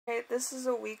Okay, this is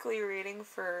a weekly reading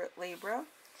for Libra.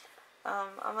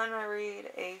 I'm going to read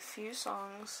a few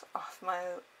songs off my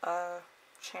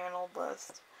channeled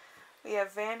list. We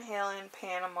have Halen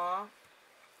Pamama.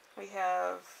 We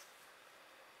have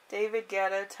David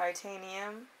Guetta,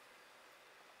 Titanium.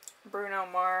 Bruno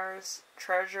Mars,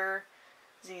 Treasure.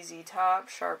 ZZ Top,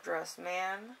 Sharp Dressed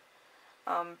Man.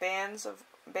 Band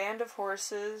of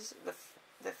Horses,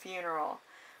 The Funeral.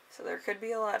 So there could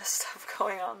be a lot of stuff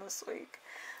going on this week.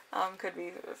 Could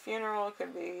be a funeral,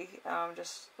 could be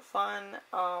just fun,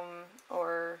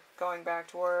 or going back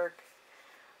to work,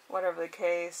 whatever the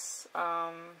case.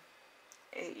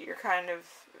 You're kind of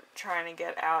trying to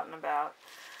get out and about.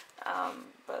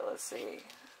 But let's see.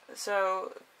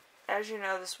 So, as you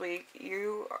know, this week,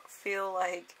 you feel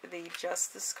like the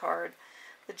Justice card.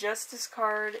 The Justice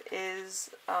card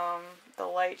is the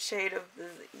light shade of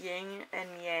the yin and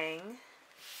yang.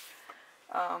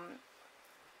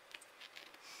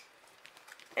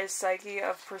 A psyche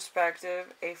of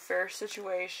perspective, a fair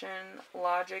situation,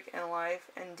 logic in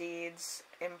life and deeds,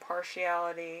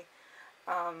 impartiality,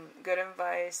 good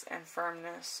advice, and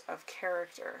firmness of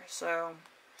character. So,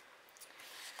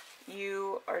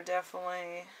 you are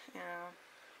definitely,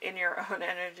 in your own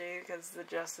energy, because the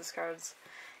Justice card's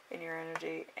in your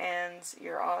energy, and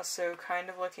you're also kind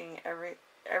of looking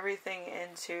everything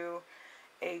into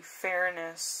a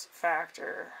fairness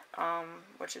factor,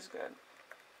 which is good.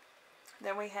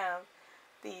 Then we have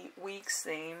the week's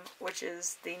theme, which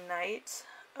is the Knight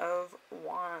of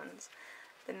Wands.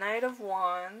 The Knight of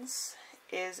Wands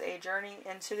is a journey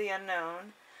into the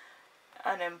unknown,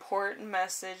 an important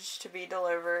message to be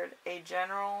delivered, a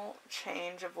general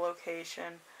change of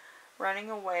location,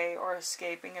 running away or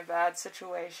escaping a bad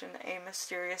situation, a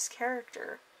mysterious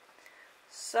character.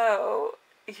 So,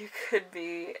 you could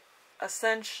be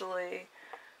essentially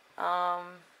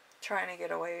trying to get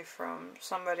away from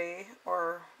somebody,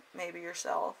 or maybe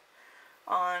yourself,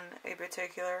 on a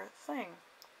particular thing.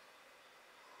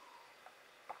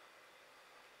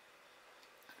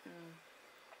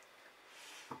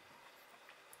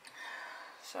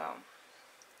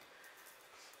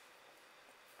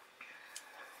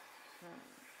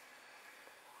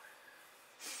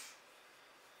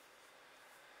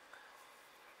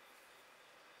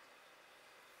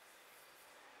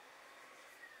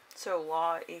 So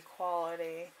law,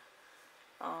 equality,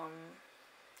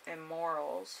 and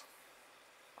morals,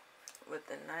 with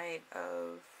the Knight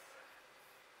of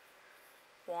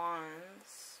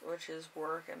Wands, which is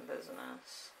work and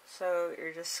business. So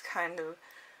you're just kind of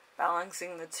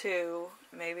balancing the two.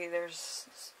 Maybe there's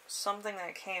something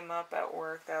that came up at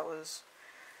work that was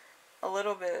a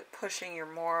little bit pushing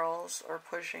your morals or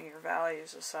pushing your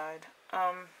values aside.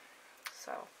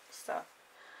 So, stuff.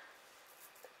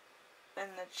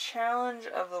 And the challenge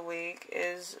of the week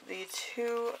is the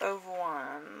Two of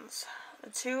Wands. The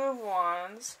Two of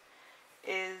Wands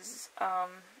is a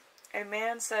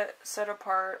man set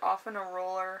apart, often a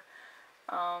ruler,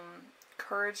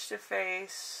 courage to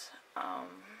face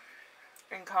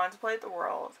and contemplate the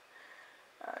world,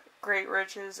 great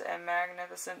riches and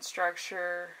magnificent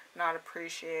structure not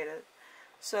appreciated.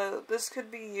 So this could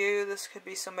be you, this could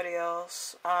be somebody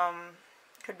else,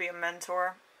 could be a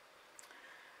mentor,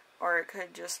 or it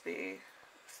could just be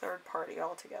third party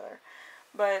altogether.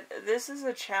 But this is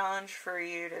a challenge for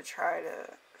you to try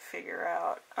to figure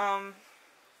out.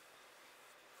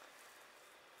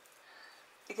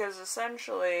 Because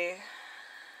essentially,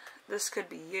 this could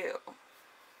be you.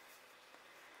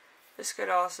 This could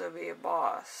also be a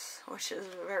boss, which is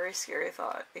a very scary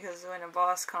thought. Because when a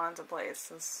boss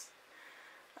contemplates, it's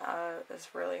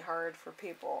really hard for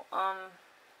people.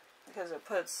 Because it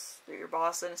puts your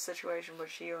boss in a situation,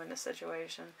 puts you in a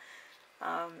situation,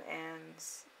 and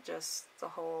just the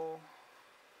whole,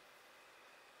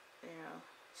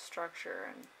 structure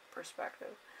and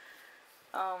perspective.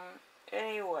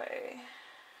 Anyway,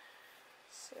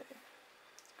 let's see.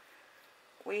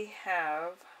 We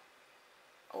have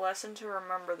a lesson to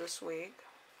remember this week,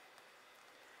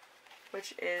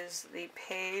 which is the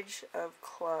Page of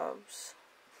Clubs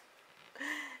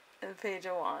and the Page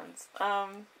of Wands.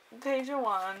 Page of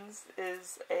Wands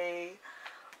is a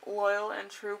loyal and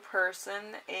true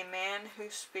person, a man who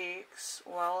speaks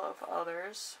well of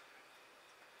others,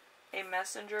 a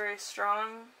messenger, a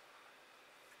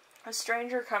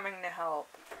stranger coming to help,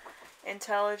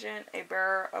 intelligent, a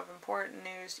bearer of important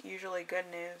news, usually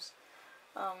good news.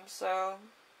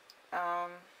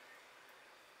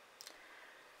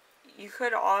 You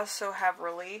could also have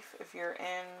relief if you're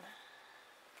in,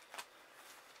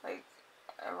 like,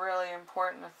 a really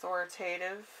important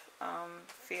authoritative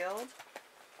field.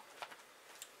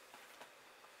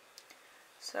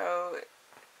 So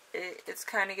it's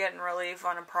kind of getting relief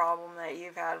on a problem that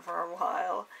you've had for a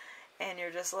while, and you're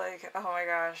just like, oh my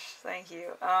gosh, thank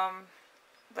you.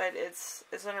 But it's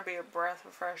gonna be a breath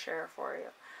of fresh air for you.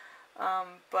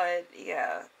 But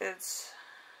yeah, it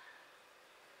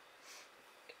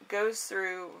goes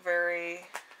through very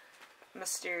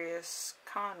mysterious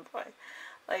convoy.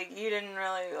 Like, you didn't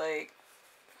really, like,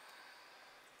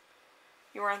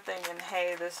 you weren't thinking,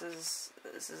 hey, this is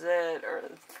it, or,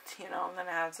 you know, I'm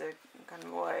gonna have to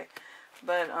convoy.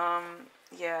 But,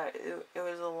 yeah, it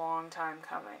was a long time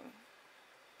coming.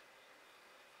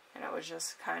 And it was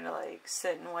just kind of like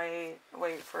sit and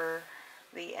wait for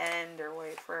the end, or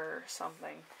wait for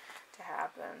something to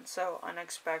happen. So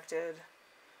unexpected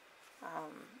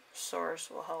source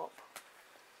will help.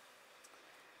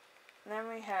 And then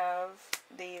we have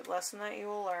the lesson that you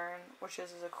will learn, which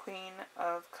is the Queen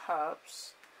of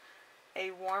Cups.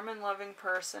 A warm and loving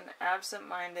person,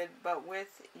 absent-minded but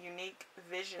with unique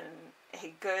vision,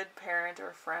 a good parent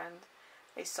or friend,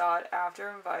 a sought-after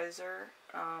advisor,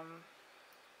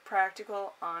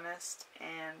 practical, honest,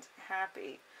 and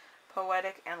happy,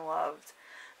 poetic, and loved.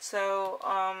 So,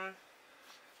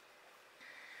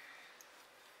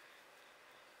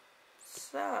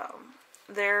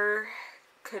 there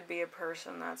could be a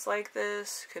person that's like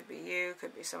this, could be you,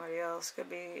 could be somebody else, could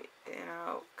be, you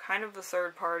know, kind of a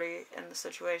third party in the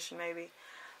situation maybe,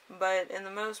 but in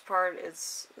the most part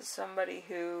it's somebody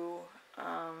who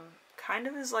kind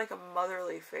of is like a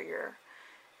motherly figure,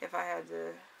 if I had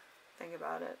to think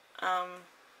about it,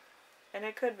 and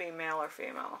it could be male or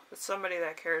female. It's somebody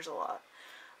that cares a lot,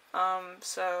 and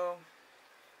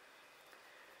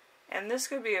this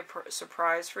could be a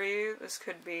surprise for you. This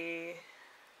could be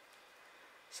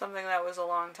something that was a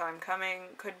long time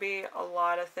coming. Could be a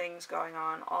lot of things going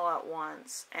on all at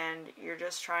once, and you're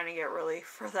just trying to get relief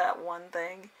for that one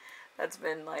thing that's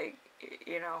been, like,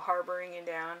 you know, harboring you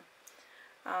down.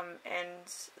 And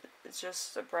it's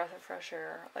just a breath of fresh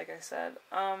air, like I said.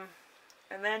 And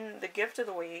then the gift of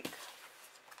the week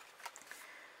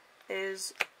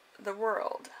is the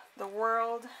World. The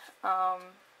World, a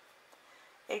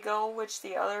goal which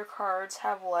the other cards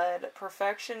have led,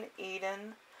 perfection,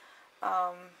 Eden,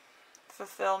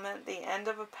 fulfillment, the end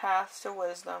of a path to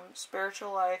wisdom,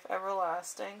 spiritual life,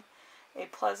 everlasting, a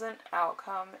pleasant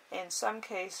outcome, in some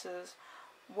cases,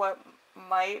 what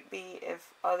might be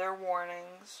if other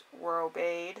warnings were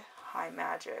obeyed, high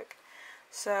magic.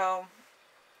 So,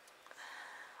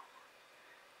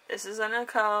 this is gonna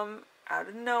come out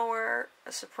of nowhere,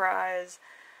 a surprise,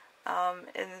 and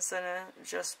it's gonna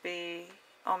just be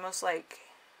almost like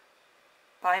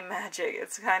by magic.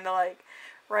 It's kind of like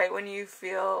right when you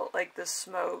feel like the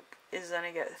smoke is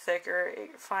gonna get thicker,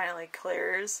 it finally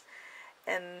clears,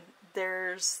 and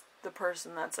there's the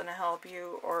person that's gonna help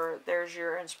you, or there's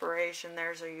your inspiration,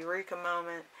 there's a eureka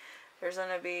moment. There's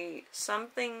gonna be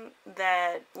something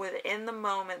that within the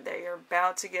moment that you're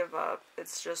about to give up,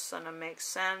 it's just gonna make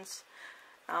sense,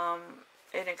 and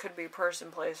it could be person,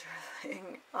 place, or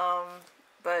thing,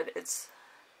 but it's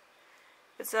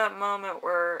that moment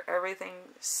where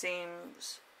everything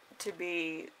seems to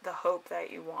be the hope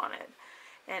that you wanted,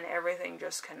 and everything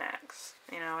just connects,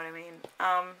 you know what I mean?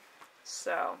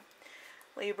 So,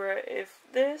 Libra, if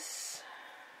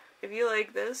you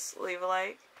like this, leave a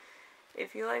like.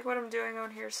 If you like what I'm doing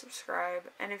on here, subscribe.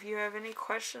 And if you have any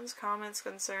questions, comments,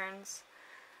 concerns,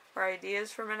 or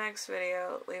ideas for my next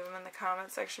video, leave them in the comment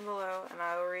section below, and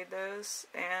I will read those.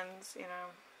 And, you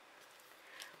know,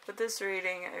 with this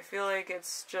reading, I feel like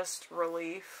it's just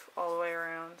relief all the way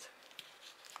around.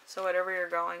 So whatever you're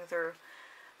going through,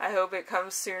 I hope it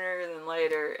comes sooner than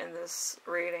later in this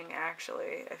reading,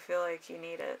 actually. I feel like you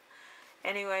need it.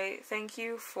 Anyway, thank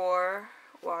you for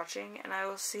watching, and I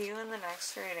will see you in the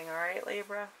next reading, alright,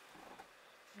 Libra?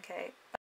 Okay.